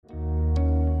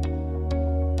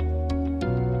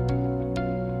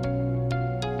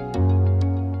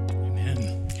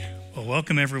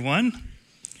Welcome, everyone.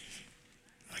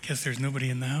 I guess there's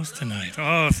nobody in the house tonight.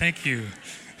 Oh, thank you.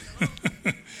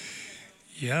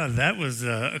 Yeah, that was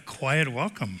a quiet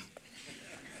welcome.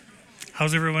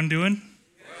 How's everyone doing?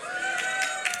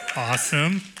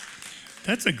 Awesome.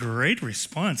 That's a great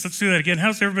response. Let's do that again.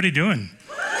 How's everybody doing?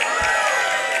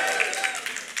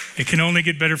 It can only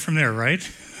get better from there, right?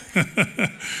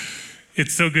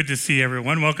 It's so good to see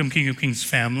everyone. Welcome, King of Kings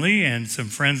family and some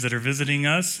friends that are visiting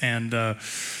us. And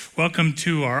welcome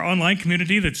to our online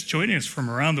community that's joining us from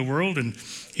around the world, and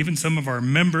even some of our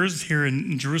members here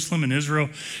in Jerusalem and Israel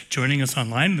joining us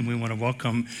online. And we want to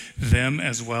welcome them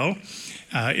as well.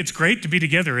 It's great to be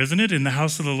together, isn't it, in the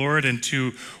house of the Lord and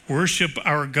to worship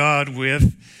our God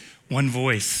with one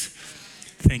voice.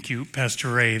 Thank you,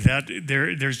 Pastor Ray.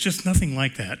 There's just nothing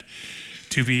like that,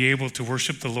 to be able to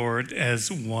worship the Lord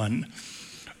as one.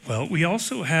 Well, we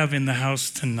also have in the house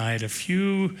tonight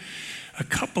a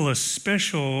couple of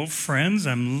special friends.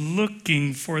 I'm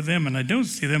looking for them and I don't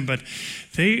see them, but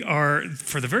they are,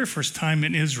 for the very first time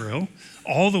in Israel,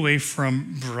 all the way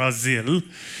from Brazil,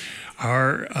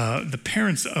 are the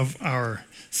parents of our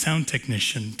sound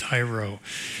technician, Tyro.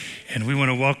 And we want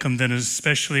to welcome them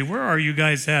especially. Where are you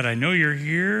guys at? I know you're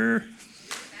here.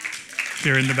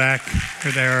 They're in the back.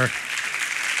 There they are.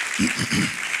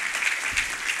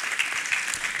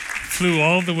 Flew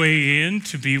all the way in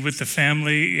to be with the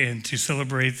family and to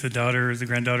celebrate the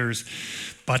granddaughter's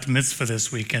bat mitzvah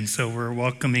this weekend. So we're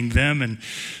welcoming them and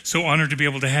so honored to be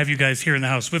able to have you guys here in the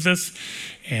house with us.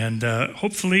 And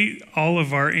hopefully all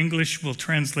of our English will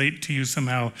translate to you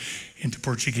somehow into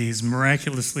Portuguese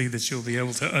miraculously, that you'll be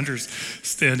able to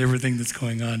understand everything that's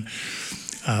going on.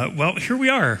 Well, here we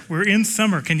are. We're in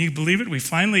summer. Can you believe it? We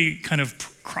finally kind of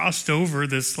crossed over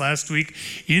this last week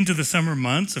into the summer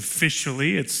months.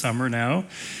 Officially, it's summer now.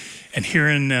 And here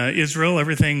in Israel,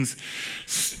 everything's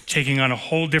taking on a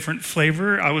whole different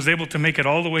flavor. I was able to make it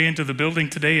all the way into the building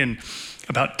today in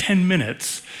about 10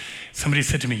 minutes. Somebody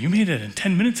said to me, "You made it in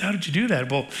 10 minutes? How did you do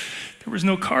that?" Well, there was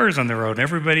no cars on the road.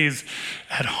 Everybody's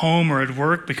at home or at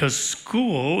work because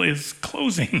school is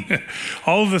closing.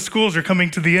 All of the schools are coming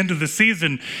to the end of the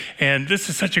season. And this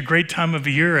is such a great time of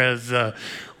the year as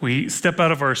we step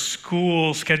out of our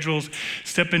school schedules,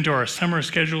 step into our summer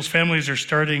schedules. Families are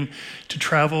starting to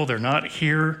travel. They're not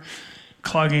here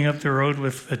clogging up the road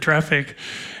with the traffic.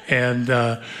 And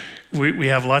we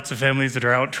have lots of families that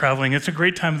are out traveling. It's a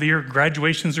great time of the year.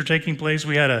 Graduations are taking place.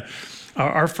 We had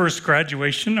our first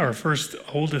graduation. Our first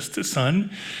oldest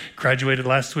son graduated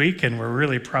last week, and we're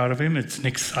really proud of him. It's an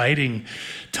exciting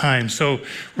time. So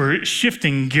we're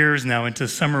shifting gears now into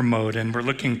summer mode, and we're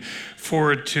looking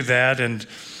forward to that, and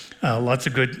lots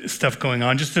of good stuff going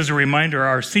on. Just as a reminder,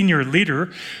 our senior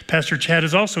leader, Pastor Chad,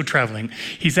 is also traveling.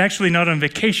 He's actually not on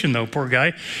vacation, though, poor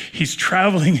guy. He's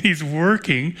traveling. He's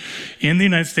working in the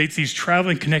United States. He's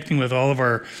traveling, connecting with all of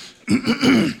our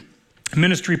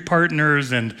ministry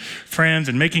partners and friends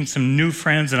and making some new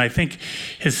friends. And I think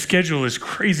his schedule is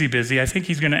crazy busy. I think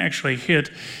he's going to actually hit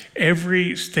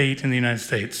every state in the United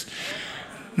States.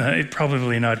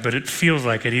 Probably not, but it feels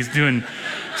like it. He's doing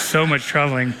so much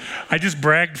traveling. I just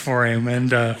bragged for him,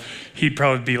 and he'd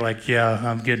probably be like, "Yeah,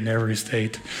 I'm getting every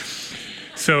state."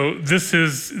 So this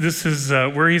is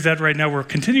where he's at right now. We're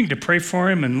continuing to pray for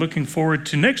him and looking forward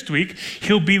to next week.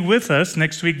 He'll be with us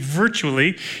next week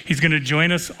virtually. He's going to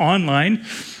join us online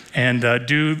and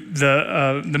do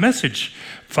the message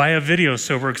via video.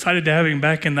 So we're excited to have him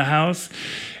back in the house.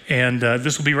 And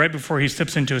this will be right before he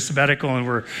steps into a sabbatical, and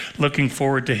we're looking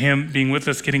forward to him being with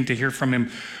us, getting to hear from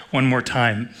him one more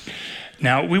time.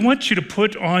 Now, we want you to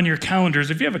put on your calendars,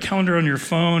 if you have a calendar on your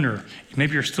phone, or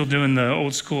maybe you're still doing the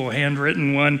old school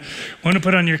handwritten one, we want to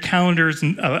put on your calendars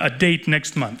a date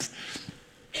next month.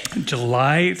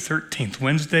 July 13th,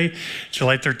 Wednesday,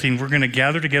 July 13th, we're going to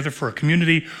gather together for a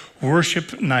community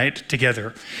worship night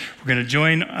together. We're going to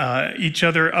join each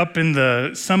other up in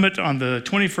the summit on the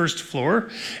 21st floor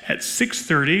at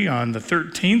 6:30 on the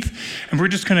 13th. And we're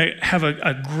just going to have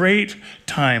a great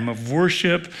time of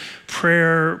worship,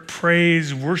 prayer,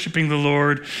 praise, worshiping the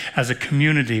Lord as a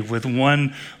community with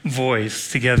one voice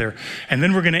together. And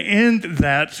then we're going to end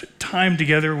that time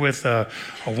together with a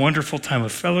wonderful time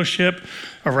of fellowship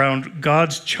around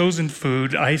God's chosen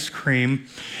food, ice cream,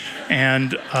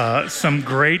 and some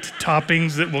great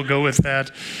toppings that will go with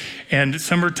that. And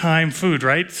summertime food,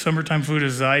 right? Summertime food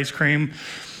is ice cream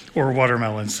or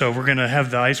watermelon. So we're going to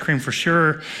have the ice cream for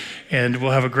sure, and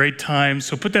we'll have a great time.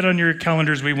 So put that on your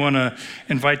calendars. We want to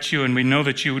invite you, and we know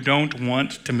that you don't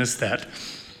want to miss that.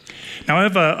 Now, I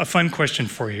have a fun question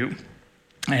for you.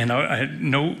 And I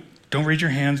know Don't raise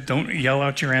your hands. Don't yell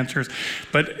out your answers.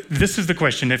 But this is the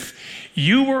question. If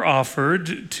you were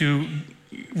offered to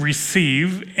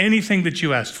receive anything that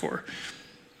you asked for,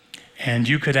 and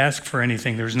you could ask for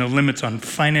anything, there's no limits on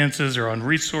finances or on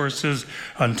resources,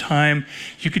 on time,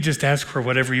 you could just ask for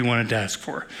whatever you wanted to ask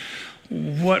for.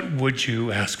 What would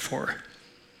you ask for?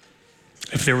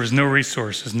 If there was no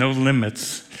resources, no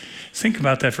limits, think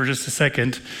about that for just a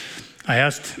second. I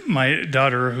asked my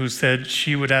daughter, who said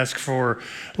she would ask for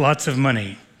lots of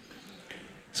money.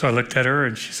 So I looked at her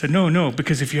and she said, no,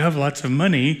 because if you have lots of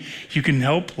money, you can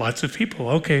help lots of people.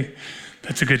 Okay,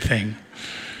 that's a good thing.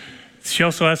 She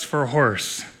also asked for a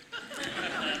horse.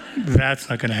 That's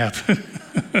not going to happen.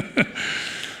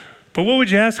 But what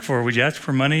would you ask for? Would you ask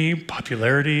for money,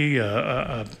 popularity,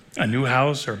 a new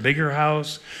house or a bigger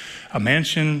house, a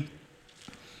mansion,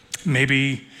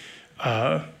 maybe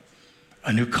a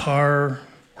new car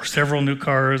or several new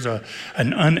cars, an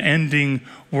unending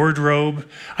wardrobe?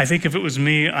 I think if it was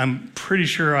me, I'm pretty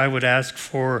sure I would ask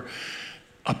for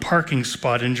a parking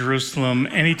spot in Jerusalem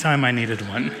anytime I needed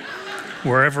one,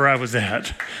 wherever I was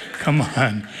at. Come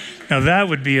on. Now that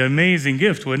would be an amazing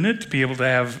gift, wouldn't it, to be able to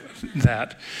have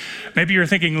that? Maybe you're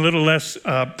thinking a little less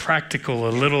practical,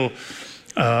 a little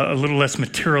less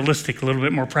materialistic, a little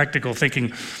bit more practical,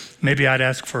 thinking maybe I'd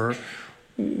ask for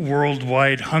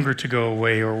worldwide hunger to go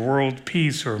away, or world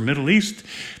peace, or Middle East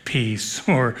peace,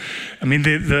 or, I mean,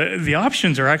 the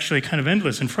options are actually kind of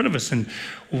endless in front of us, and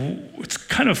it's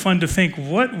kind of fun to think,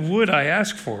 what would I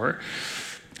ask for?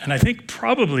 And I think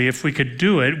probably if we could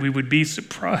do it, we would be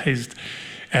surprised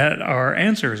at our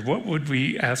answers. What would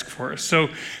we ask for? So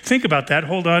think about that,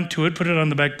 hold on to it, put it on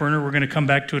the back burner. We're going to come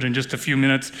back to it in just a few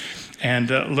minutes and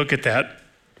look at that.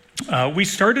 We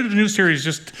started a new series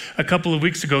just a couple of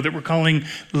weeks ago that we're calling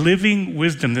Living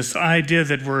Wisdom, this idea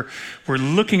that we're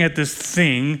looking at this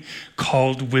thing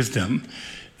called wisdom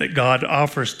that God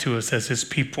offers to us as his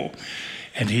people.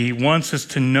 And he wants us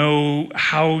to know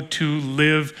how to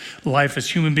live life as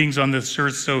human beings on this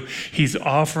earth. So he's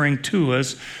offering to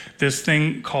us this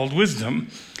thing called wisdom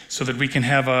so that we can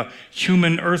have a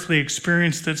human earthly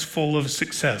experience that's full of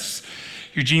success.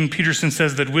 Eugene Peterson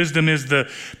says that wisdom is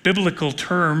the biblical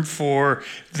term for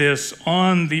this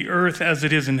on the earth as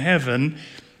it is in heaven,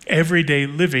 everyday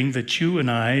living that you and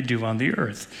I do on the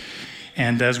earth.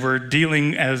 And as we're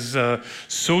dealing as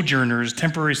sojourners,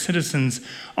 temporary citizens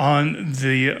on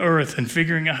the earth and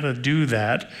figuring out how to do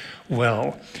that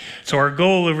well. So our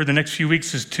goal over the next few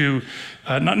weeks is to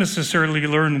not necessarily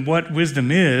learn what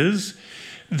wisdom is,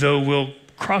 though we'll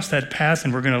cross that path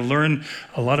and we're going to learn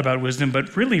a lot about wisdom,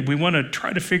 but really we want to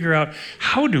try to figure out,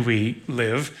 how do we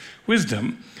live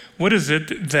wisdom? What is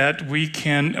it that we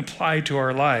can apply to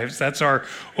our lives? That's our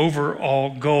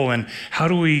overall goal. And how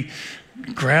do we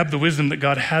grab the wisdom that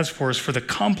God has for us for the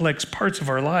complex parts of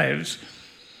our lives,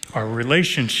 our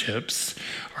relationships,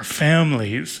 our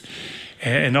families,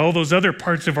 and all those other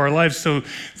parts of our lives. So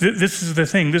this is the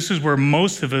thing. This is where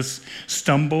most of us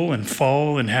stumble and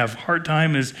fall and have a hard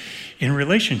time, is in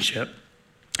relationship,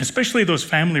 especially those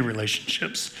family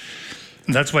relationships.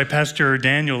 And that's why Pastor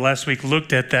Daniel last week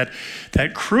looked at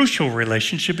that crucial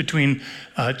relationship between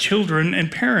children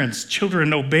and parents.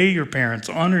 Children, obey your parents,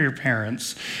 honor your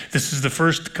parents. This is the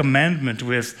first commandment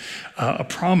with a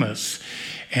promise.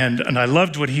 And I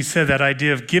loved what he said, that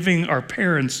idea of giving our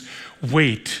parents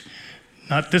weight.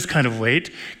 Not this kind of weight,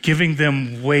 giving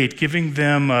them weight, giving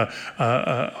them,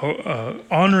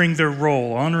 honoring their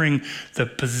role, honoring the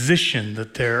position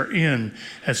that they're in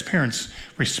as parents,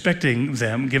 respecting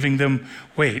them, giving them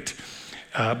weight.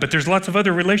 But there's lots of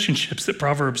other relationships that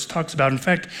Proverbs talks about. In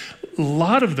fact, a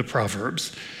lot of the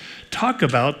Proverbs talk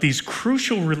about these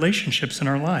crucial relationships in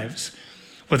our lives,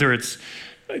 whether it's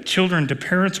children to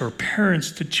parents or parents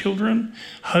to children,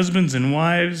 husbands and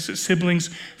wives, siblings,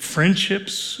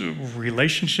 friendships,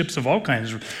 relationships of all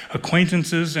kinds,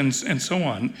 acquaintances, and so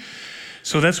on.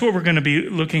 So that's what we're going to be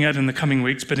looking at in the coming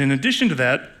weeks. But in addition to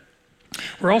that,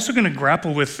 we're also going to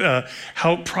grapple with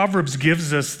how Proverbs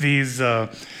gives us these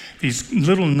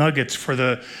little nuggets for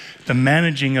the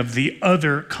managing of the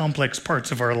other complex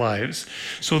parts of our lives.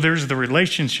 So there's the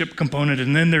relationship component,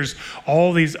 and then there's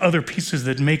all these other pieces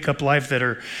that make up life that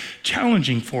are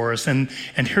challenging for us. And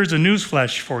here's a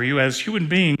newsflash for you. As human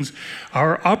beings,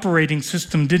 our operating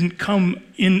system didn't come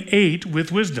innate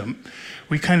with wisdom.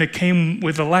 We kind of came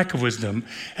with a lack of wisdom.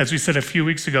 As we said a few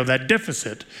weeks ago, that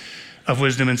deficit of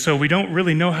wisdom. And so we don't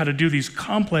really know how to do these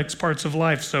complex parts of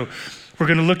life. So we're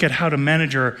going to look at how to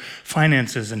manage our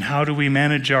finances, and how do we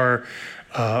manage our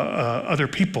other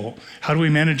people? How do we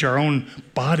manage our own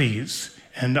bodies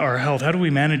and our health? How do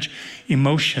we manage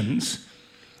emotions?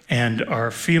 and our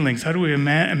feelings? How do we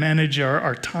manage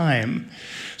our time?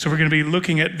 So we're going to be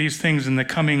looking at these things in the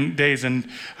coming days, and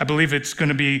I believe it's going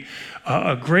to be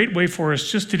a great way for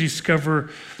us just to discover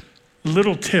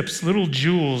little tips, little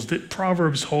jewels that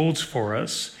Proverbs holds for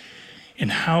us in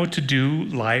how to do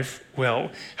life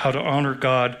well, how to honor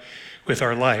God with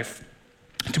our life.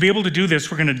 To be able to do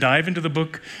this, we're going to dive into the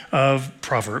book of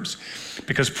Proverbs,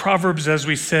 because Proverbs, as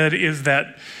we said, is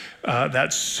that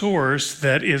source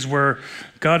that is where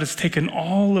God has taken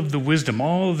all of the wisdom,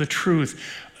 all of the truth,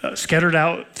 scattered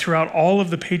out throughout all of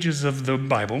the pages of the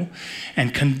Bible,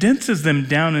 and condenses them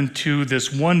down into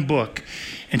this one book,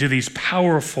 into these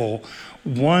powerful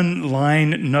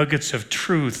one-line nuggets of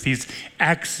truth, these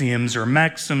axioms or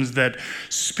maxims that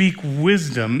speak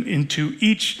wisdom into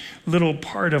each little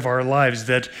part of our lives,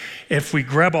 that if we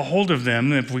grab a hold of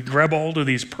them, if we grab a hold of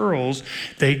these pearls,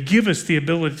 they give us the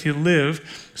ability to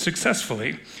live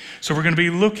successfully. So we're going to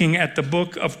be looking at the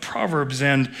book of Proverbs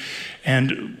and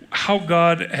how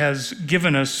God has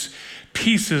given us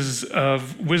pieces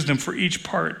of wisdom for each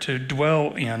part to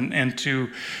dwell in and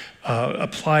to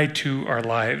apply to our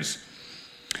lives.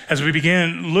 As we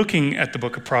begin looking at the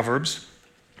book of Proverbs,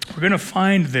 we're going to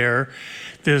find there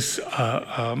this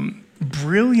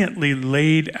brilliantly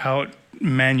laid out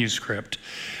manuscript,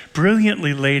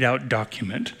 brilliantly laid out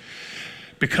document.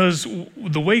 Because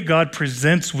the way God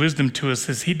presents wisdom to us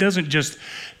is he doesn't just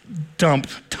dump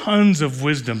tons of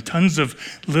wisdom, tons of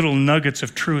little nuggets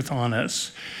of truth on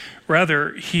us.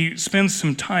 Rather, he spends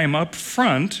some time up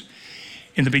front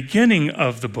in the beginning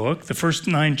of the book, the first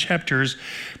 9 chapters,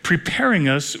 preparing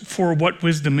us for what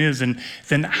wisdom is, and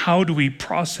then how do we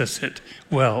process it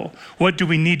well? What do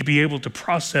we need to be able to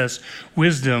process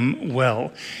wisdom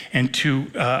well, and to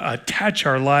attach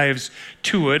our lives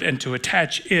to it and to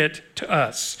attach it to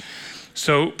us?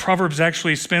 So Proverbs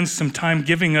actually spends some time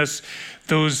giving us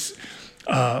those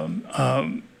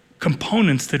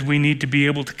components that we need to be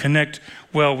able to connect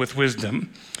well with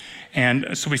wisdom.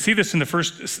 And so we see this in the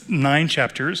first 9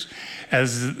 chapters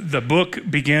as the book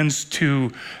begins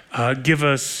to give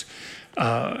us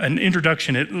an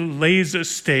introduction. It lays a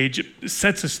stage, it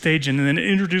sets a stage, and then it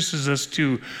introduces us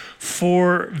to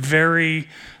 4 very,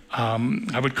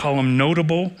 I would call them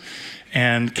notable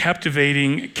and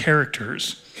captivating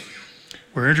characters.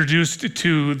 We're introduced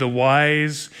to the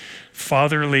wise,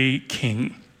 fatherly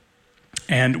king.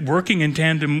 And working in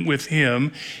tandem with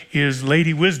him is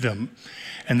Lady Wisdom.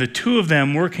 And the two of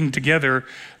them working together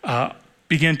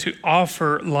begin to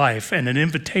offer life and an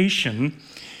invitation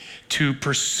to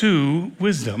pursue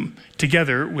wisdom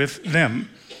together with them.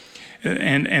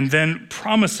 And then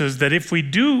promises that if we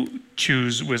do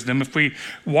choose wisdom, if we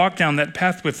walk down that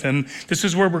path with them, this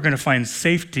is where we're going to find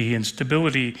safety and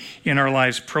stability in our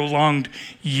lives, prolonged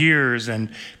years and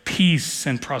peace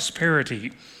and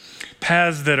prosperity.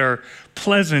 Paths that are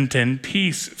pleasant and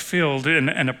peace-filled,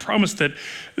 and a promise that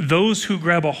those who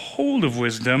grab a hold of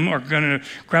wisdom are going to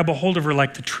grab a hold of her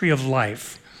like the tree of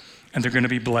life, and they're going to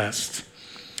be blessed.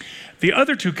 The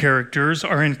other 2 characters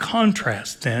are in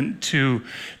contrast then to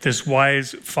this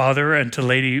wise father and to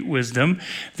Lady Wisdom.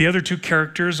 The other 2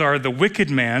 characters are the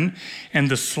wicked man and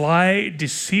the sly,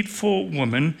 deceitful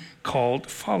woman called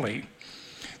Folly.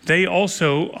 They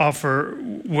also offer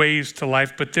ways to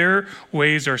life, but their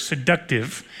ways are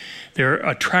seductive. They're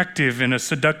attractive in a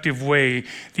seductive way,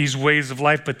 these ways of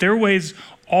life, but their ways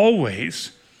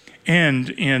always end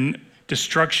in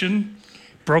destruction,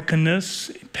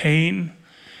 brokenness, pain,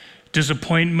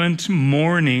 disappointment,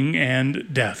 mourning,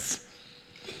 and death.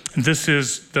 And this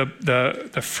is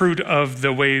the fruit of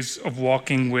the ways of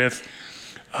walking with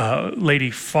Lady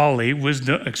Folly,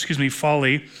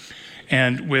 Folly,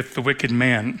 and with the wicked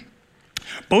man.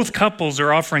 Both couples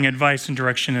are offering advice and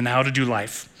direction in how to do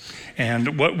life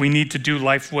and what we need to do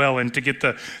life well and to get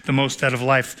the most out of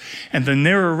life. And the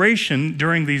narration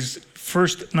during these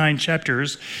first 9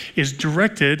 chapters is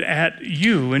directed at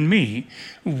you and me.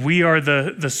 We are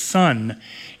the son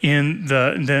in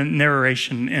the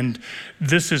narration, and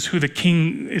this is who the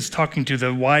king is talking to,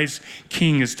 the wise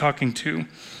king is talking to.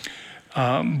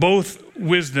 Both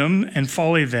wisdom and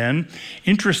folly then,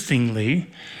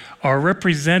 interestingly, are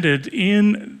represented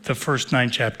in the first 9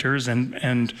 chapters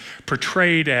and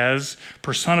portrayed as,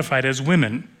 personified as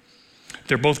women.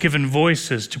 They're both given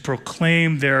voices to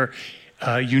proclaim their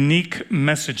unique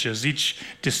messages, each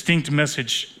distinct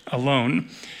message alone,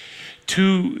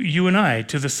 to you and I,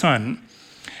 to the Son,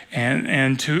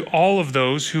 and to all of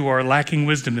those who are lacking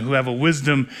wisdom, who have a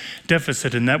wisdom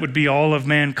deficit, and that would be all of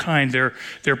mankind.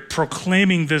 They're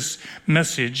proclaiming this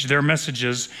message, their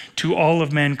messages, to all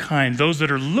of mankind, those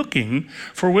that are looking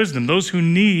for wisdom, those who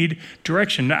need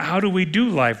direction. Now, how do we do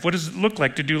life? What does it look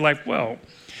like to do life well?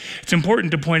 It's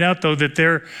important to point out, though, that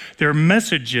their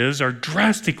messages are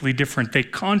drastically different. They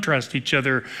contrast each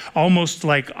other almost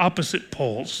like opposite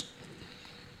poles.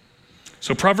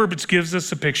 So Proverbs gives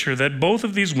us a picture that both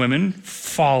of these women,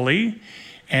 Folly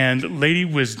and Lady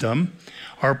Wisdom,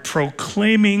 are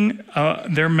proclaiming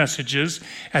their messages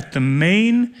at the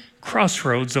main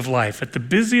crossroads of life, at the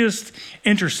busiest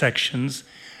intersections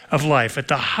of life, at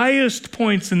the highest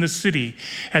points in the city,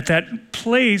 at that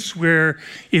place where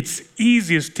it's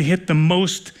easiest to hit the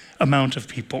most amount of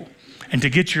people and to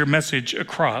get your message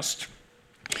across.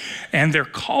 And they're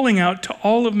calling out to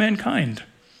all of mankind.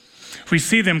 We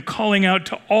see them calling out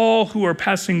to all who are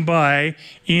passing by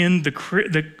in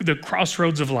the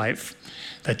crossroads of life.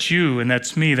 That's you and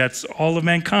that's me, that's all of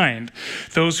mankind.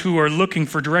 Those who are looking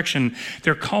for direction,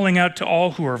 they're calling out to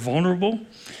all who are vulnerable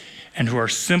and who are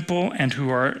simple and who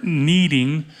are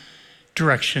needing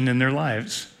direction in their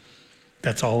lives.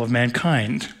 That's all of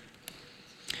mankind.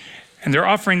 And they're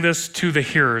offering this to the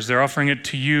hearers. They're offering it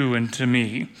to you and to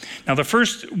me. Now, the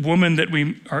first woman that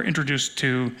we are introduced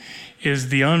to is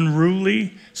the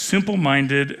unruly,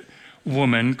 simple-minded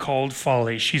woman called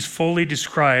Folly. She's fully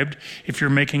described, if you're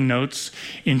making notes,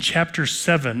 in chapter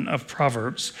 7 of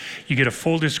Proverbs. You get a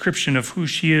full description of who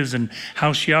she is and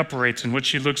how she operates and what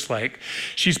she looks like.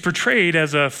 She's portrayed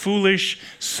as a foolish,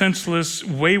 senseless,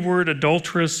 wayward,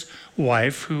 adulterous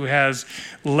wife who has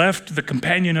left the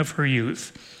companion of her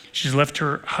youth. She's left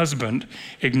her husband,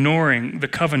 ignoring the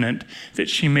covenant that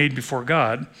she made before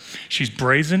God. She's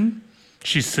brazen,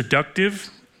 she's seductive,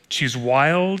 she's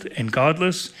wild and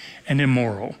godless and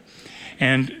immoral.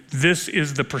 And this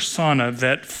is the persona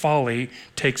that Folly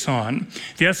takes on.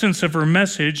 The essence of her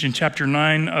message in chapter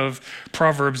 9 of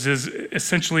Proverbs is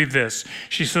essentially this.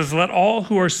 She says, "Let all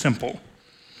who are simple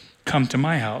come to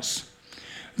my house.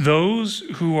 Those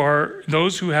who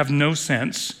have no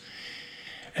sense."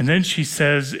 And then she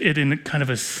says it in kind of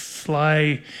a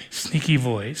sly, sneaky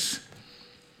voice.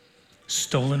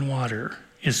 "Stolen water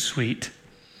is sweet.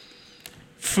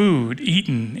 Food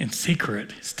eaten in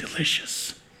secret is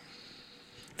delicious."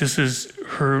 This is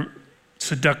her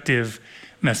seductive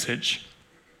message.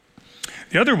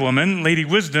 The other woman, Lady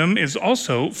Wisdom, is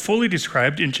also fully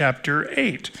described in chapter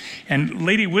 8. And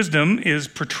Lady Wisdom is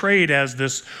portrayed as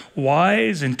this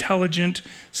wise, intelligent,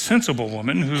 sensible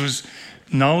woman who's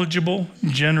knowledgeable,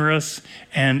 generous,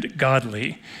 and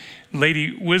godly.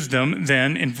 Lady Wisdom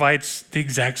then invites the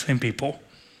exact same people.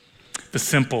 The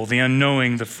simple, the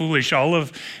unknowing, the foolish, all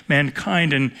of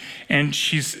mankind, and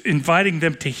she's inviting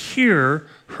them to hear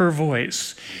her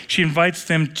voice. She invites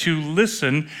them to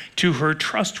listen to her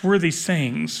trustworthy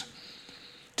sayings,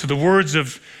 to the words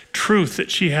of truth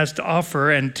that she has to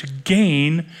offer, and to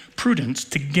gain prudence,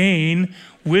 to gain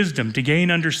wisdom, to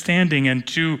gain understanding, and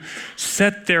to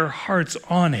set their hearts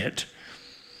on it.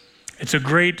 It's a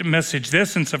great message. The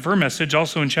essence of her message,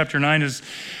 also in chapter 9, is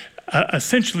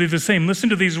essentially the same. Listen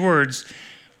to these words.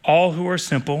 "All who are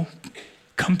simple,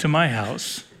 come to my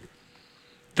house.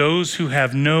 Those who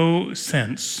have no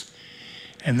sense."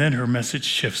 And then her message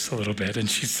shifts a little bit, and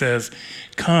she says,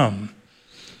 "Come,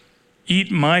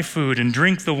 eat my food and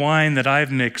drink the wine that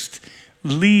I've mixed.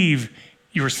 Leave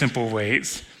your simple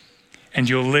ways, and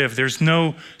you'll live." There's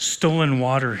no stolen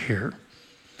water here.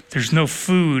 There's no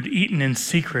food eaten in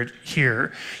secret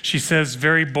here. She says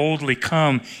very boldly,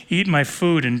 "Come, eat my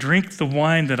food and drink the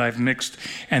wine that I've mixed,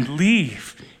 and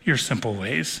leave your simple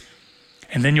ways.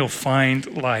 And then you'll find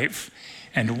life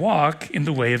and walk in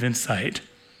the way of insight."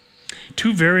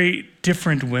 Two very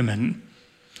different women,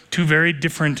 two very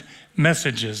different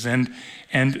messages. And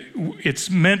it's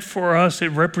meant for us, it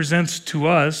represents to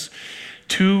us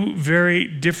two very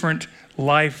different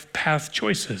life path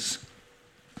choices.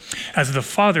 As the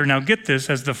Father, now get this,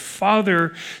 as the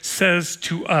Father says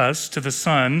to us, to the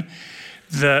Son,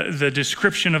 the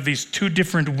description of these two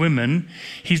different women,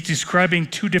 he's describing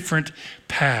two different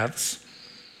paths.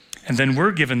 And then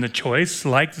we're given the choice,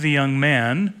 like the young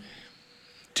man,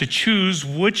 to choose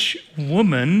which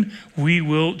woman we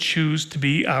will choose to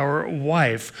be our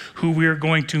wife, who we are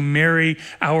going to marry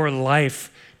our life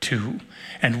to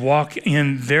and walk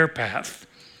in their path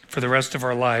for the rest of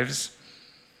our lives.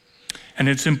 And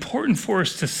it's important for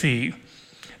us to see.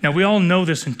 Now, we all know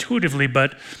this intuitively,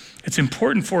 but it's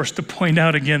important for us to point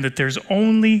out again that there's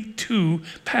only two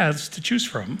paths to choose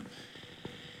from.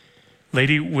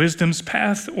 Lady Wisdom's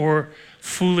path or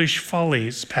foolish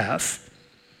Folly's path.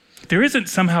 There isn't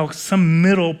somehow some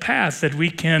middle path that we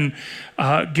can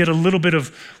get a little bit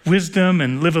of wisdom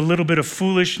and live a little bit of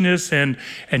foolishness and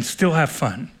still have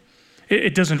fun.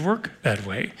 It doesn't work that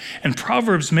way. And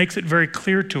Proverbs makes it very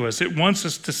clear to us. It wants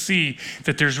us to see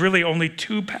that there's really only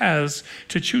two paths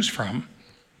to choose from.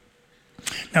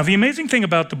 Now, the amazing thing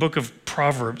about the book of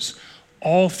Proverbs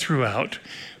all throughout,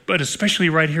 but especially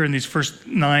right here in these first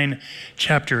 9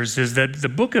 chapters, is that the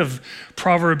book of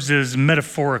Proverbs is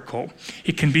metaphorical.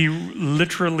 It can be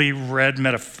literally read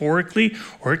metaphorically,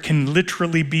 or it can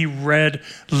literally be read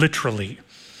literally.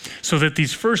 So that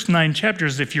these first 9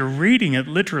 chapters, if you're reading it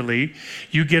literally,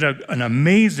 you get an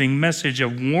amazing message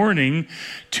of warning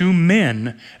to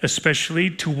men, especially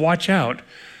to watch out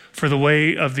for the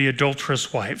way of the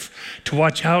adulterous wife, to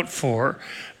watch out for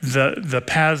the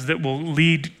paths that will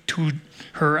lead to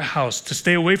her house, to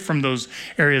stay away from those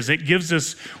areas. It gives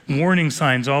us warning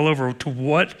signs all over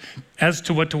as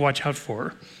to what to watch out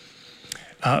for.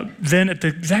 Then at the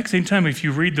exact same time, if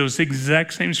you read those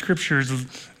exact same scriptures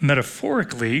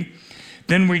metaphorically,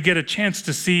 then we get a chance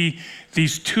to see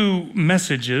these 2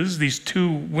 messages, these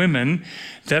 2 women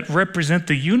that represent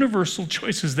the universal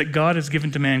choices that God has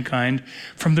given to mankind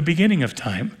from the beginning of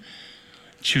time.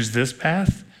 Choose this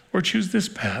path or choose this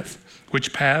path.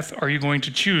 Which path are you going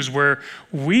to choose? Where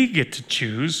we get to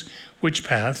choose which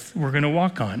path we're going to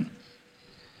walk on.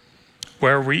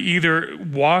 Where we either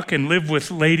walk and live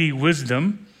with Lady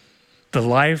Wisdom, the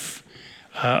life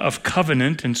of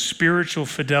covenant and spiritual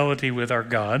fidelity with our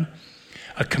God,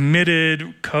 a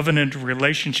committed covenant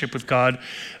relationship with God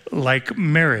like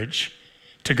marriage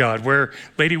to God, where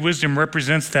Lady Wisdom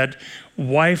represents that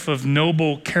wife of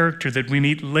noble character that we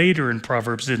meet later in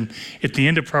Proverbs, and at the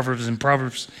end of Proverbs, in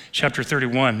Proverbs chapter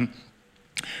 31.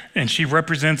 And she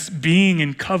represents being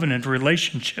in covenant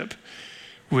relationship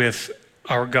with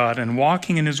our God and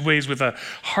walking in his ways with a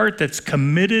heart that's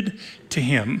committed to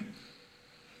him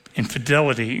in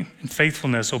fidelity and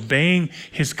faithfulness, obeying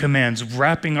his commands,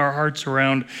 wrapping our hearts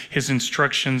around his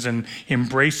instructions and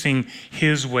embracing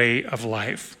his way of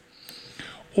life.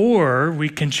 Or we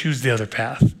can choose the other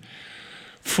path,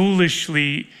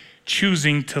 foolishly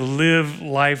choosing to live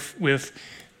life with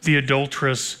the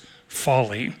adulterous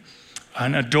folly,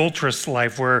 an adulterous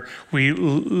life where we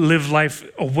live life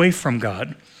away from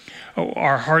God.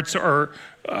 Our hearts are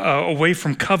away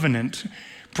from covenant,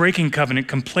 breaking covenant,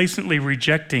 complacently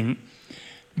rejecting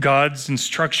God's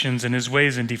instructions and his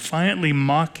ways and defiantly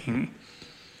mocking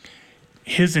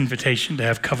his invitation to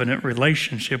have covenant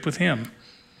relationship with him.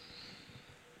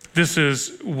 This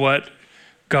is what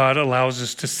God allows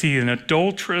us to see, an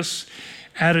adulterous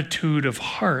attitude of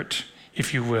heart,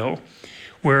 if you will,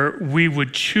 where we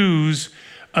would choose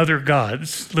other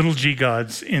gods, little g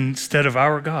gods, instead of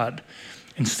our God,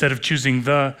 instead of choosing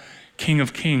the King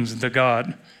of Kings, the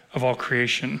God of all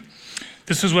creation.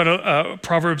 This is what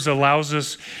Proverbs allows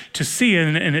us to see,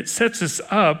 and it sets us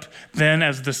up then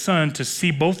as the son to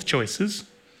see both choices,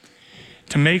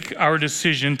 to make our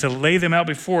decision, to lay them out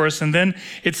before us. And then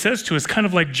it says to us, kind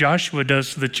of like Joshua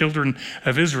does to the children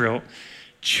of Israel,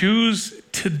 choose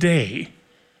today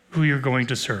who you're going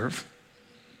to serve.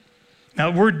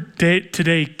 Now, the word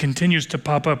today continues to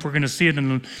pop up. We're going to see it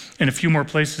in a few more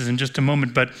places in just a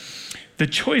moment, but the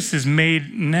choice is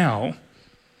made now.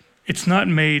 It's not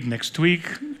made next week.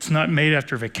 It's not made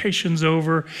after vacation's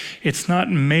over. It's not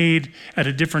made at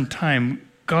a different time.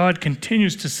 God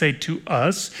continues to say to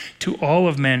us, to all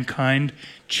of mankind,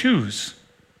 choose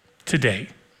today.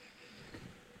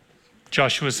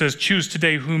 Joshua says, choose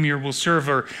today whom you will serve.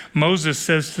 Or Moses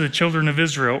says to the children of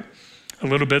Israel a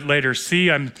little bit later, see,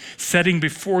 I'm setting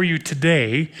before you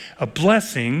today a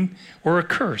blessing or a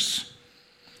curse.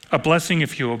 A blessing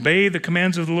if you obey the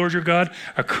commands of the Lord your God,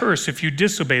 a curse if you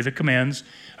disobey the commands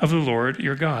of the Lord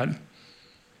your God.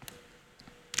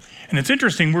 And it's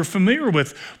interesting, we're familiar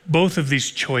with both of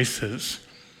these choices.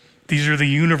 These are the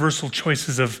universal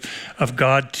choices of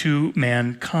God to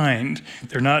mankind.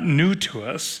 They're not new to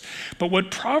us. But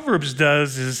what Proverbs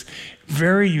does is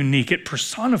very unique. It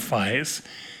personifies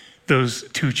those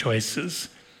 2 choices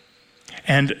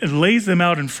and it lays them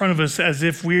out in front of us as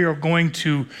if we are going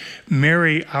to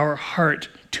marry our heart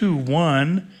to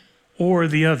one or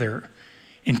the other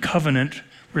in covenant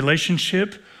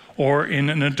relationship or in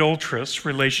an adulterous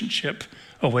relationship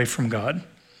away from God.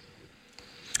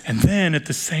 And then at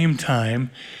the same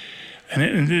time,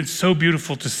 and it's so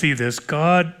beautiful to see this,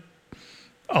 God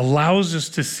allows us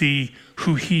to see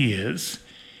who he is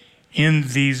in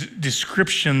these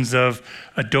descriptions of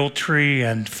adultery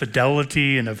and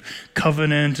fidelity and of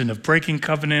covenant and of breaking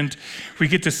covenant. We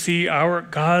get to see our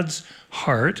God's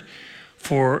heart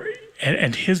for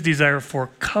and his desire for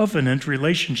covenant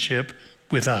relationship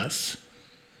with us.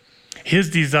 His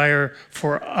desire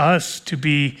for us to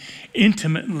be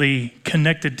intimately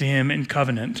connected to him in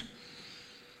covenant.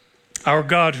 Our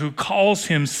God who calls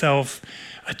himself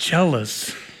a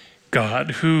jealous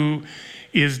God, who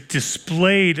is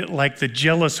displayed like the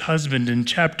jealous husband in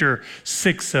chapter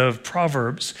 6 of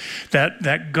Proverbs,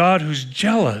 that God who's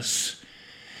jealous.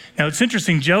 Now it's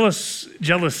interesting,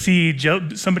 jealousy,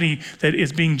 somebody that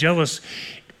is being jealous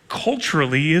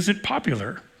culturally isn't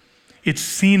popular. It's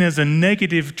seen as a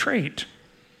negative trait.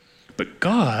 But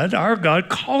God, our God,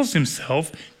 calls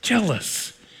himself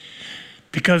jealous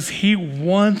because he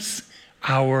wants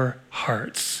our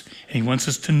hearts. And he wants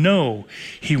us to know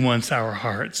he wants our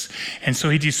hearts. And so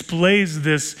he displays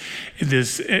this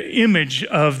image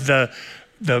of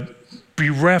the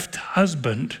bereft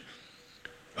husband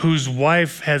whose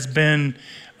wife has been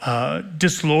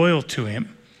disloyal to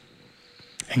him.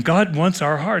 And God wants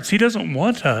our hearts. He doesn't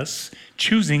want us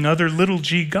choosing other little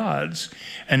g gods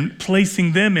and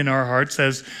placing them in our hearts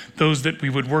as those that we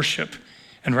would worship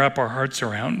and wrap our hearts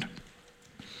around.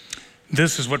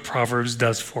 This is what Proverbs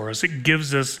does for us. It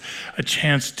gives us a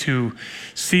chance to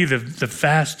see the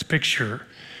vast picture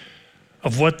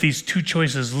of what these two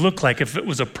choices look like. If it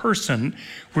was a person,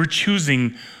 we're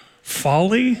choosing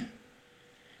folly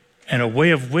and a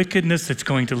way of wickedness that's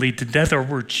going to lead to death, or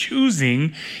we're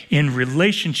choosing in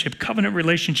relationship, covenant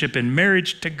relationship, in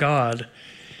marriage to God,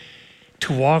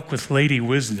 to walk with Lady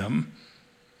Wisdom.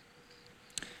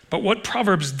 But what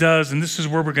Proverbs does, and this is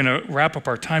where we're going to wrap up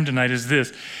our time tonight, is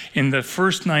this. In the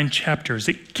first 9 chapters,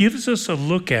 it gives us a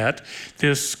look at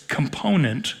this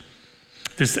component,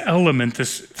 this element,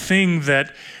 this thing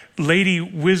that Lady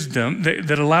Wisdom,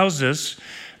 that allows us,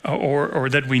 or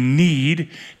that we need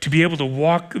to be able to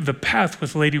walk the path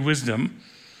with Lady Wisdom,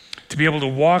 to be able to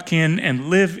walk in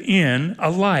and live in a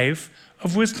life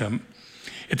of wisdom.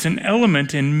 It's an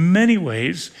element in many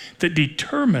ways that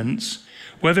determines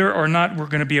whether or not we're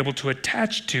going to be able to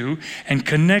attach to and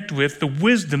connect with the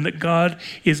wisdom that God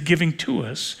is giving to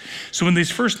us. So in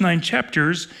these first 9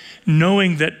 chapters,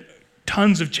 knowing that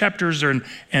tons of chapters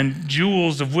and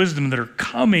jewels of wisdom that are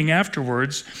coming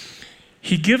afterwards,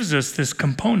 he gives us this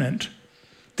component.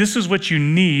 This is what you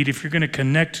need if you're going to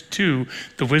connect to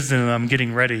the wisdom that I'm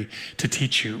getting ready to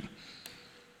teach you.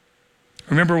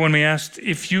 Remember when we asked,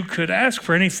 if you could ask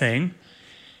for anything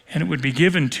and it would be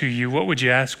given to you, what would you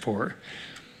ask for?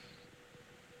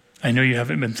 I know you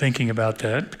haven't been thinking about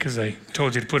that because I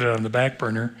told you to put it on the back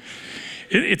burner.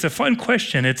 It's a fun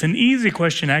question. It's an easy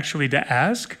question actually to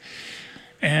ask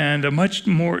and a much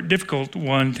more difficult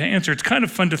one to answer. It's kind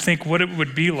of fun to think what it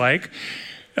would be like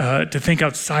to think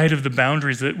outside of the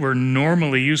boundaries that we're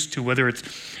normally used to, whether it's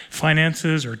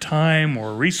finances or time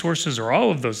or resources or all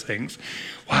of those things.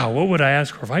 Wow, what would I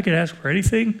ask for? If I could ask for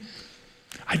anything,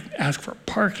 I'd ask for a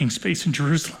parking space in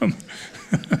Jerusalem.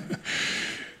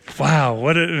 Wow,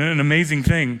 what an amazing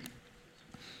thing.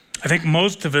 I think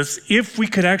most of us, if we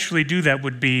could actually do that,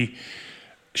 would be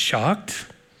shocked,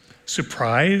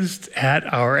 surprised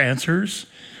at our answers.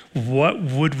 What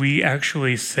would we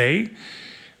actually say?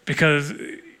 Because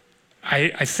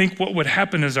I think what would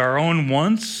happen is our own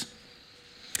wants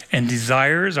and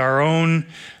desires, our own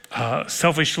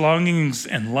selfish longings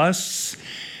and lusts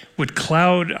would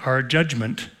cloud our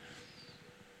judgment.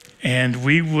 And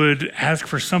we would ask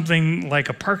for something like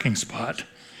a parking spot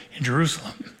in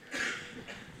Jerusalem.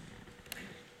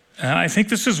 I think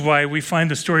this is why we find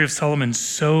the story of Solomon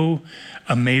so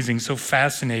amazing, so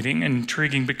fascinating and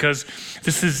intriguing, because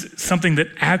this is something that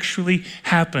actually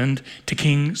happened to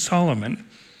King Solomon.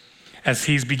 As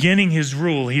he's beginning his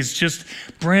rule, he's just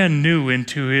brand new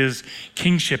into his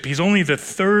kingship. He's only the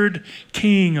 3rd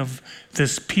king of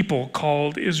this people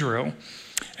called Israel.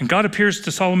 And God appears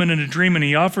to Solomon in a dream, and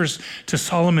he offers to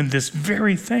Solomon this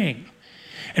very thing.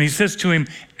 And he says to him,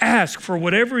 ask for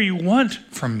whatever you want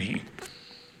from me,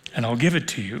 and I'll give it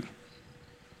to you.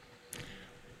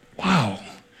 Wow.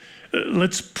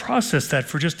 Let's process that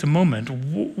for just a moment.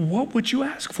 What would you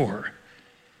ask for?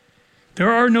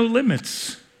 There are no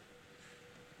limits.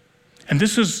 And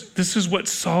this is what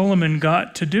Solomon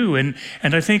got to do. And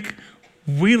I think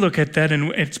we look at that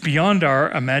and it's beyond our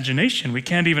imagination. We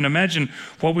can't even imagine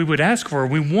what we would ask for.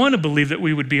 We want to believe that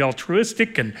we would be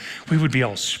altruistic and we would be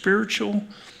all spiritual.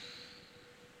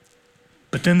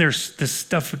 But then there's this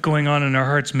stuff going on in our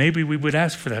hearts. Maybe we would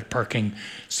ask for that parking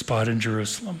spot in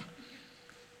Jerusalem.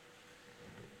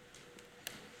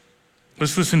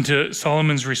 Let's listen to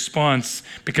Solomon's response,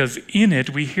 because in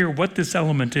it we hear what this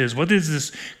element is. What is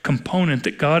this component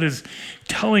that God is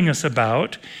telling us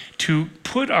about to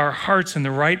put our hearts in the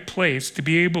right place to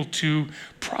be able to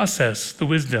process the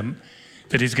wisdom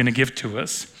that he's going to give to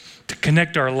us, to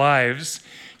connect our lives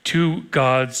to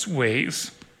God's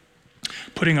ways,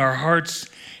 putting our hearts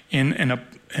in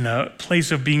a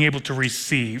place of being able to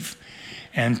receive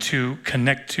and to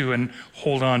connect to and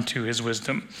hold on to his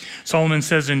wisdom. Solomon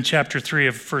says in chapter 3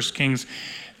 of 1 Kings,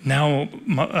 now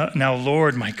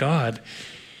Lord, my God,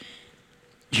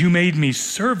 you made me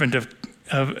servant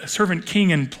king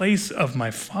in place of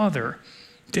my father,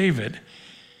 David,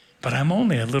 but I'm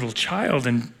only a little child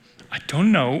and I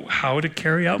don't know how to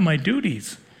carry out my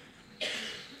duties.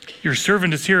 Your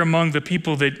servant is here among the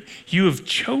people that you have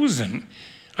chosen,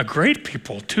 a great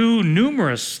people, too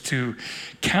numerous to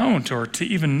count or to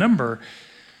even number.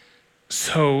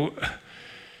 So,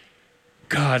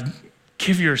 God,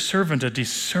 give your servant a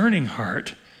discerning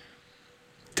heart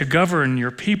to govern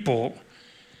your people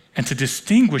and to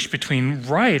distinguish between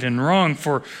right and wrong,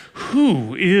 for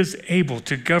who is able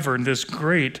to govern this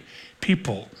great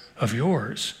people of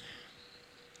yours?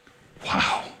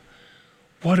 Wow,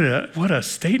 what a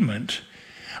statement.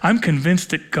 I'm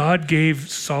convinced that God gave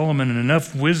Solomon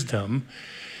enough wisdom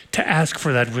to ask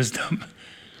for that wisdom.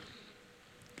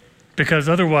 Because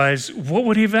otherwise, what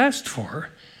would he have asked for?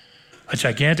 A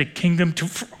gigantic kingdom,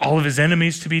 for all of his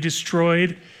enemies to be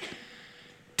destroyed?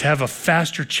 To have a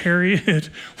faster chariot?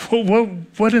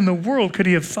 What in the world could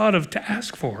he have thought of to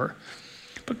ask for?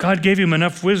 But God gave him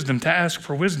enough wisdom to ask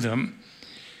for wisdom.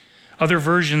 Other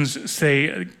versions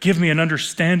say, give me an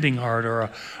understanding heart or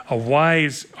a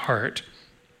wise heart.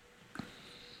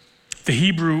 The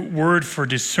Hebrew word for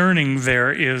discerning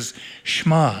there is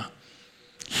shema.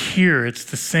 Here, it's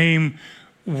the same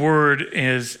word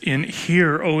as in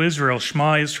hear, O Israel,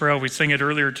 Shema Israel. We sang it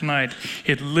earlier tonight.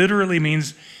 It literally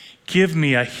means give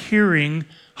me a hearing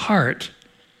heart.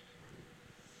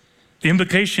 The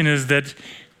implication is that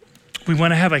we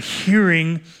want to have a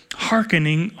hearing,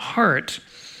 hearkening heart.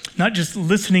 Not just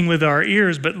listening with our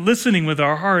ears, but listening with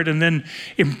our heart and then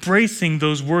embracing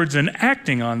those words and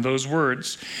acting on those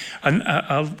words.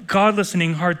 A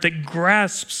God-listening heart that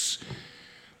grasps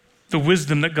the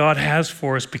wisdom that God has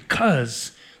for us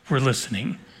because we're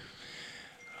listening.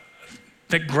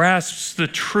 That grasps the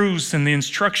truths and the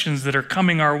instructions that are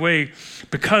coming our way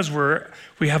because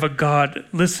we have a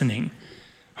God-listening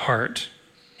heart.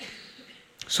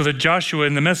 So that Joshua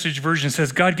in the Message version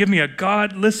says, God, give me a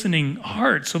God-listening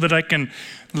heart so that I can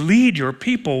lead your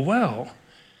people well.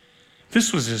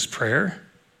 This was his prayer.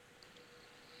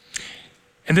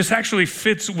 And this actually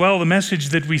fits well the message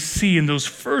that we see in those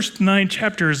first 9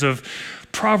 chapters of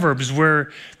Proverbs,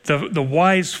 where the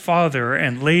wise father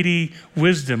and Lady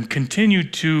Wisdom continue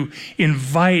to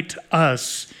invite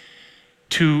us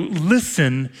to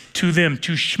listen to them,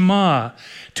 to shema,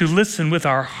 to listen with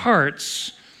our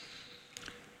hearts.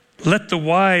 Let the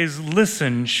wise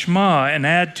listen, shema, and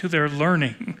add to their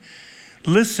learning.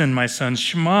 Listen, my sons,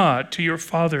 shema to your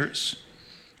father's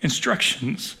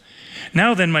instructions.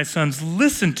 Now then, my sons,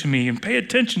 listen to me and pay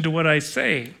attention to what I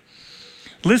say.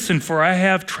 Listen, for I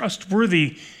have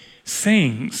trustworthy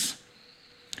sayings.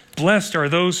 Blessed are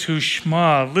those who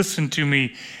shema, listen to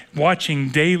me, watching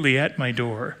daily at my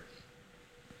door.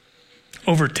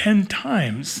 Over 10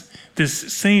 times,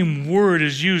 this same word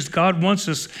is used. God wants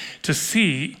us to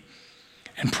see.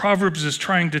 And Proverbs is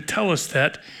trying to tell us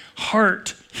that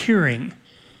heart hearing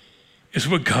is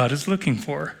what God is looking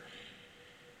for.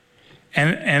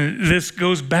 And this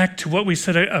goes back to what we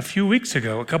said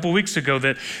a couple weeks ago,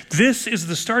 that this is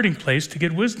the starting place to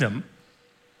get wisdom.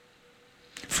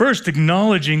 First,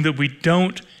 acknowledging that we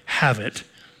don't have it.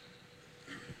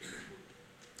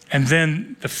 And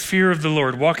then the fear of the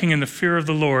Lord, walking in the fear of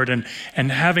the Lord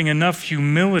and having enough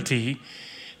humility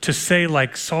to say,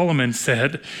 like Solomon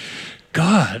said,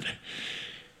 God,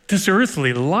 this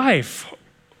earthly life,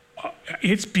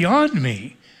 it's beyond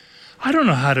me. I don't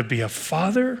know how to be a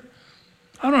father.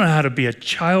 I don't know how to be a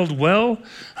child well.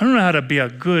 I don't know how to be a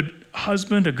good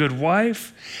husband, a good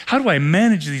wife. How do I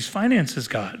manage these finances,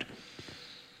 God?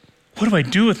 What do I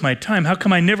do with my time? How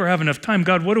come I never have enough time?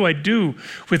 God, what do I do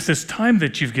with this time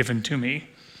that you've given to me?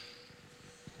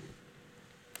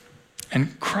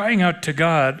 And crying out to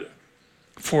God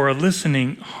for a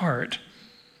listening heart.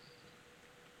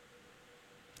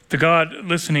 The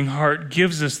God-listening heart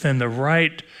gives us then the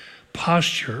right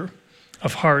posture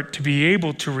of heart to be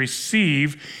able to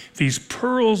receive these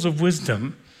pearls of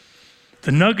wisdom,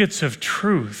 the nuggets of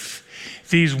truth,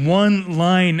 these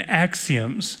one-line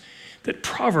axioms that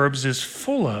Proverbs is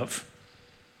full of.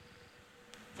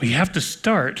 We have to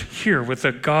start here with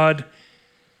a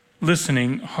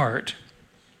God-listening heart.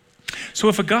 So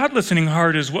if a God-listening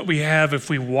heart is what we have if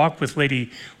we walk with Lady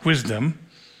Wisdom,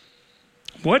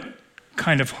 what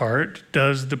kind of heart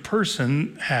does the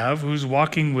person have who's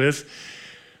walking with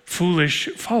foolish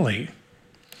folly?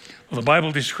 Well, the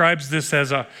Bible describes this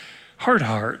as a hard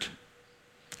heart,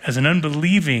 as an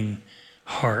unbelieving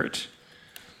heart,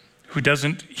 who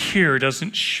doesn't hear,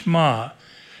 doesn't shema,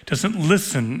 doesn't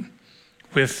listen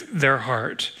with their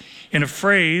heart. In a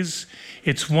phrase,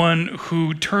 it's one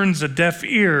who turns a deaf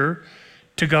ear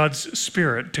to God's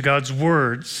Spirit, to God's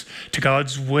words, to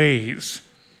God's ways.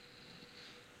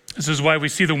 This is why we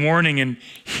see the warning in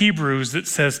Hebrews that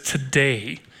says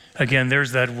today. Again,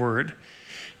 there's that word,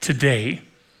 today.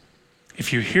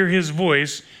 If you hear his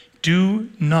voice, do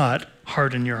not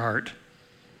harden your heart,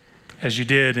 as you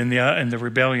did in the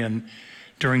rebellion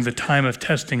during the time of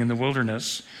testing in the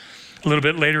wilderness. A little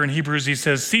bit later in Hebrews, he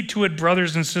says, see to it,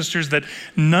 brothers and sisters, that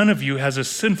none of you has a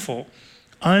sinful,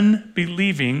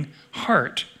 unbelieving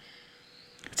heart.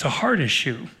 It's a heart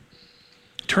issue,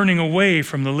 turning away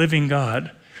from the living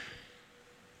God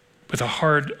with a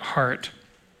hard heart.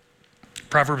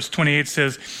 Proverbs 28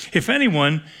 says, if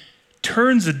anyone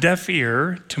turns a deaf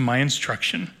ear to my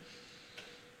instruction,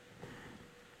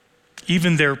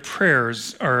 even their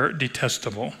prayers are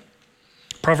detestable.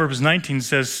 Proverbs 19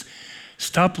 says,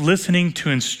 stop listening to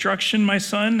instruction, my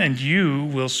son, and you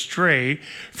will stray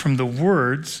from the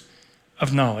words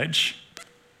of knowledge.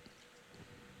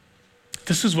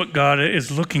 This is what God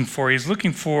is looking for. He's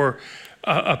looking for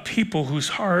a people whose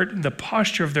heart, the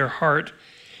posture of their heart,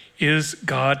 is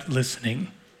God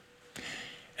listening.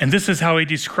 And this is how he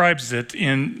describes it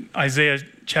in Isaiah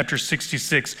chapter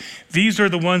 66. These are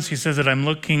the ones, he says, that I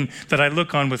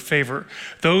look on with favor.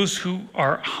 Those who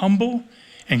are humble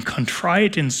and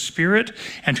contrite in spirit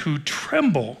and who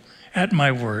tremble at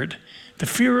my word. The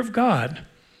fear of God.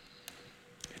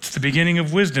 It's the beginning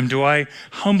of wisdom. Do I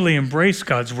humbly embrace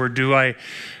God's word? Do I,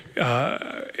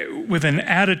 with an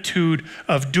attitude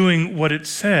of doing what it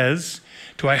says,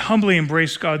 do I humbly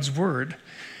embrace God's word?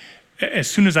 As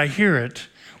soon as I hear it,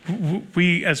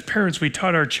 we as parents, we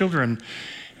taught our children.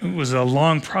 It was a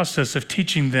long process of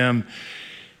teaching them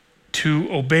to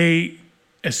obey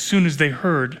as soon as they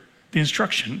heard the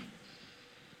instruction.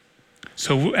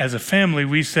 So as a family,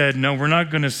 we said, no, we're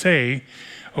not going to say,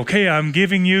 okay, I'm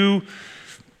giving you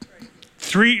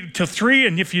 3 till 3,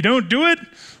 and if you don't do it,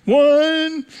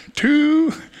 1,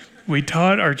 2. We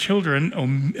taught our children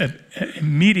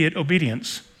immediate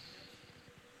obedience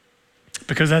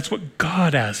because that's what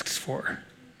God asks for.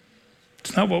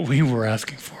 It's not what we were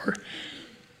asking for.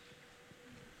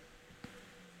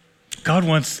 God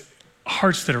wants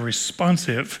hearts that are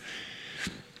responsive.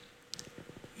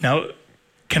 Now,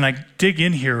 can I dig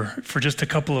in here for just a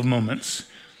couple of moments?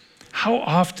 How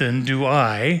often do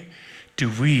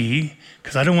we,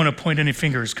 because I don't want to point any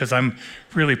fingers because I'm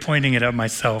really pointing it at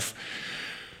myself.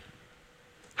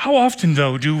 How often,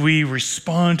 though, do we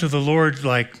respond to the Lord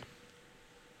like,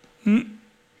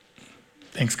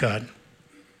 thanks, God.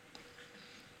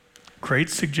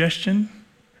 Great suggestion.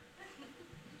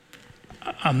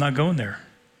 I'm not going there.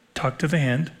 Talk to the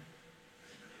hand.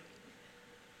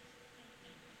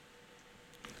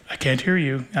 I can't hear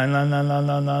you.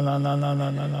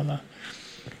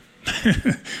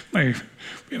 We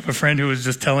have a friend who was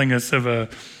just telling us of a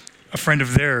friend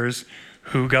of theirs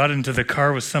who got into the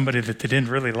car with somebody that they didn't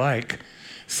really like,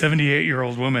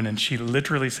 78-year-old woman, and she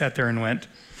literally sat there and went,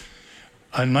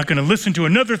 I'm not going to listen to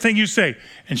another thing you say.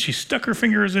 And she stuck her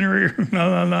fingers in her ear,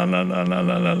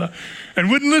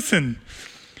 and wouldn't listen.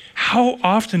 How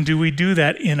often do we do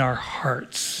that in our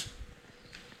hearts?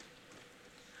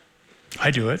 I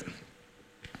do it.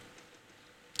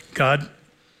 God,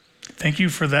 thank you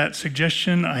for that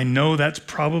suggestion. I know that's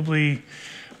probably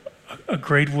a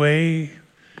great way,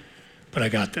 but I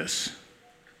got this.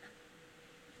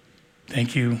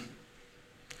 Thank you.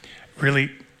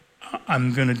 Really,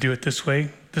 I'm going to do it this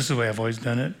way. This is the way I've always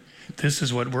done it. This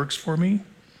is what works for me.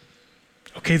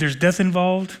 Okay, there's death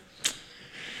involved.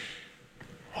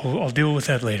 I'll deal with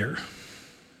that later.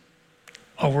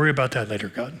 I'll worry about that later,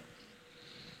 God.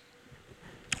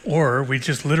 Or we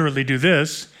just literally do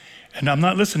this, and I'm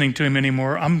not listening to him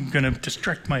anymore. I'm going to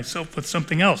distract myself with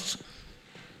something else.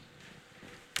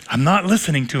 I'm not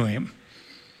listening to him.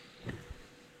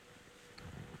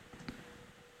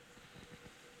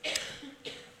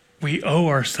 We owe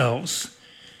ourselves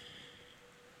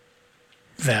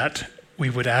that we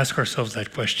would ask ourselves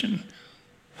that question.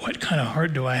 What kind of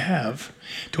heart do I have?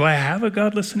 Do I have a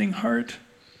God-listening heart?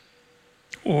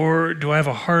 Or do I have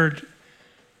a hard,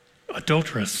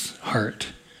 adulterous heart?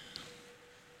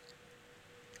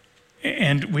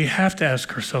 And we have to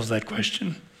ask ourselves that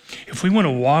question. If we want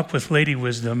to walk with Lady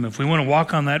Wisdom, if we want to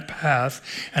walk on that path,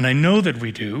 and I know that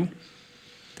we do,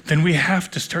 then we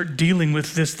have to start dealing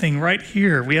with this thing right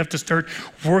here. We have to start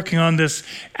working on this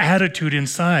attitude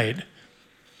inside.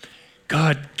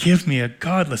 God, give me a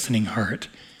God-listening heart.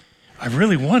 I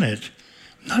really want it.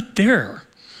 I'm not there.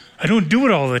 I don't do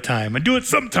it all the time. I do it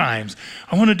sometimes.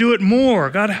 I want to do it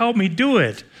more. God, help me do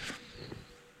it.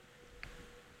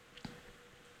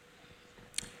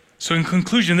 So in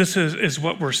conclusion, this is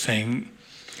what we're saying.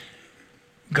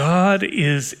 God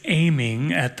is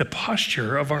aiming at the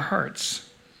posture of our hearts.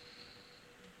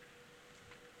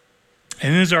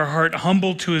 And is our heart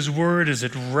humble to his word? Is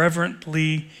it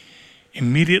reverently,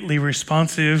 immediately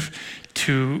responsive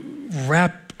to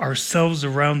wrap ourselves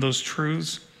around those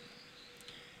truths?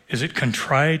 Is it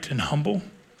contrite and humble?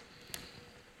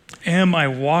 Am I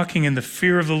walking in the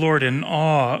fear of the Lord, in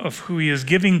awe of who he is,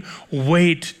 giving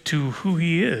weight to who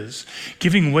he is,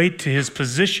 giving weight to his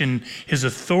position, his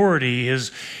authority,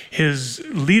 his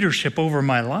leadership over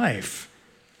my life?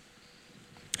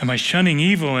 Am I shunning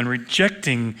evil and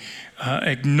rejecting,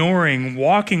 ignoring,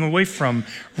 walking away from,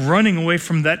 running away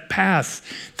from that path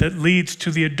that leads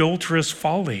to the adulterous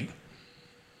folly?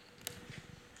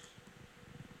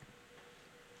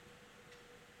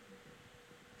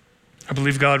 I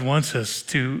believe God wants us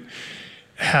to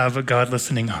have a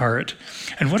God-listening heart.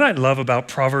 And what I love about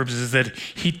Proverbs is that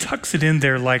he tucks it in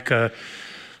there like a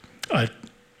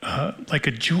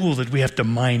jewel that we have to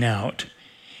mine out.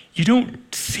 You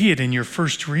don't see it in your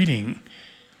first reading.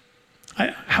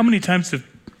 How many times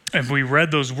have we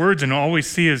read those words and all we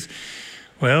see is,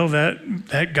 well,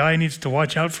 that guy needs to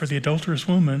watch out for the adulterous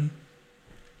woman.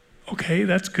 Okay,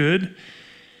 that's good.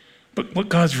 But what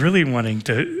God's really wanting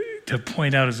to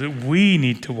point out is that we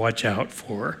need to watch out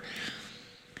for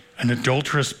an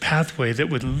adulterous pathway that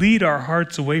would lead our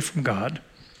hearts away from God.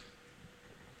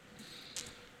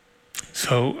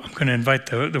 So I'm going to invite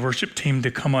the worship team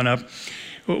to come on up.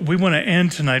 We want to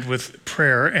end tonight with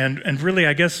prayer, and really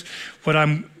I guess what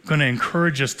I'm going to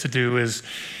encourage us to do is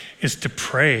to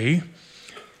pray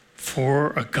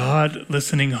for a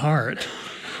God-listening heart.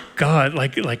 God,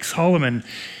 like Solomon,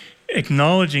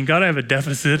 acknowledging, God, I have a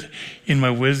deficit in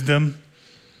my wisdom.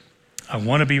 I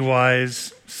want to be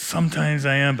wise. Sometimes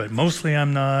I am, but mostly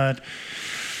I'm not.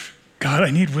 God,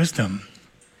 I need wisdom.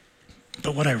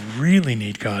 But what I really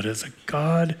need, God, is a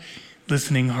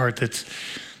God-listening heart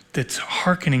that's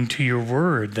hearkening to your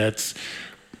word, that's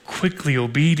quickly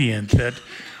obedient, that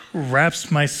wraps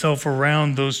myself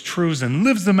around those truths and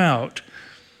lives them out,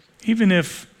 even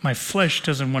if my flesh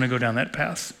doesn't want to go down that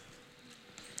path.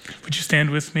 Would you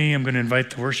stand with me? I'm going to invite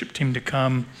the worship team to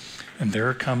come, and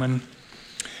they're coming.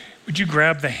 Would you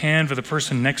grab the hand of the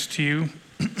person next to you?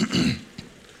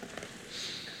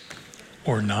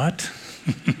 Or not,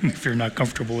 if you're not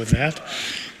comfortable with that.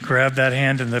 Grab that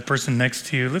hand and the person next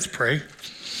to you. Let's pray.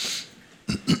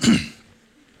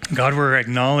 God, we're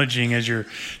acknowledging as your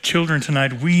children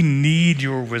tonight, we need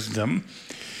your wisdom.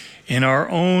 In our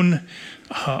own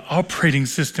operating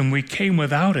system, we came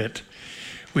without it.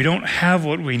 We don't have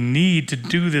what we need to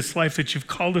do this life that you've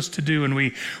called us to do, and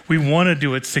we want to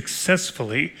do it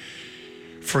successfully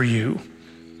for you.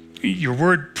 Your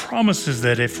word promises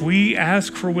that if we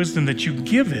ask for wisdom, that you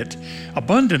give it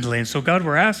abundantly. And so, God,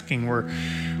 we're asking,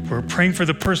 we're praying for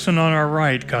the person on our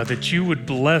right, God, that you would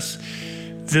bless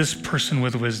this person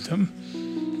with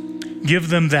wisdom. Give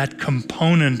them that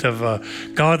component of a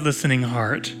God-listening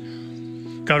heart.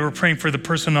 God, we're praying for the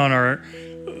person on our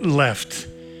left,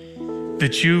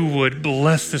 that you would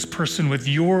bless this person with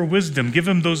your wisdom. Give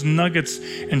him those nuggets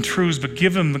and truths, but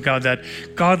give him, God, that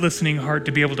God-listening heart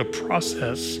to be able to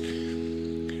process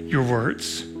your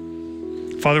words.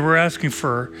 Father, we're asking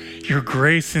for your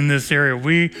grace in this area.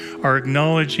 We are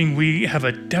acknowledging we have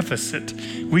a deficit.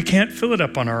 We can't fill it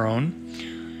up on our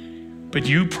own, but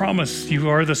you promise you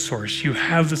are the source. You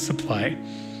have the supply.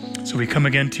 So we come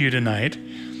again to you tonight.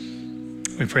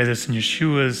 We pray this in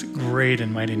Yeshua's great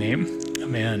and mighty name.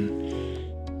 Amen.